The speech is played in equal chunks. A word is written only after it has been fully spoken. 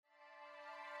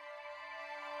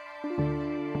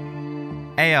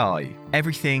AI,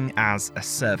 everything as a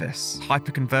service.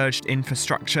 Hyperconverged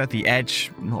infrastructure, the edge,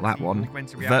 not that one.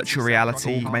 Virtual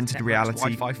reality, augmented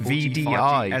reality,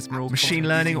 VDI, machine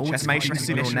learning,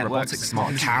 automation, neural networks,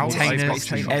 smart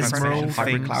containers,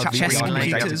 Esmeralda, chess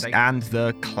computers, and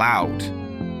the cloud.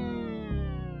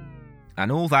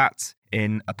 And all that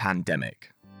in a pandemic.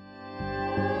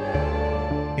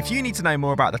 If you need to know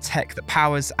more about the tech that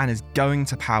powers and is going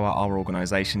to power our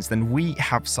organisations, then we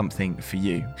have something for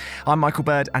you. I'm Michael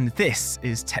Bird, and this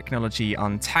is Technology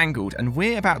Untangled, and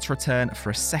we're about to return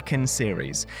for a second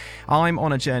series. I'm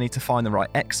on a journey to find the right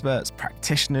experts,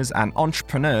 practitioners, and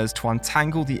entrepreneurs to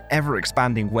untangle the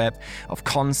ever-expanding web of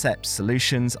concepts,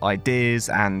 solutions, ideas,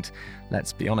 and,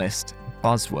 let's be honest,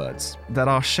 buzzwords that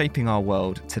are shaping our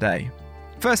world today.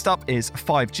 First up is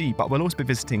 5G, but we'll also be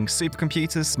visiting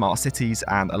supercomputers, smart cities,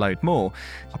 and a load more.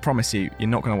 I promise you, you're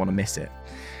not going to want to miss it.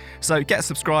 So get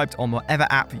subscribed on whatever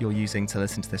app you're using to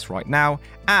listen to this right now,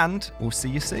 and we'll see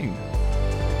you soon.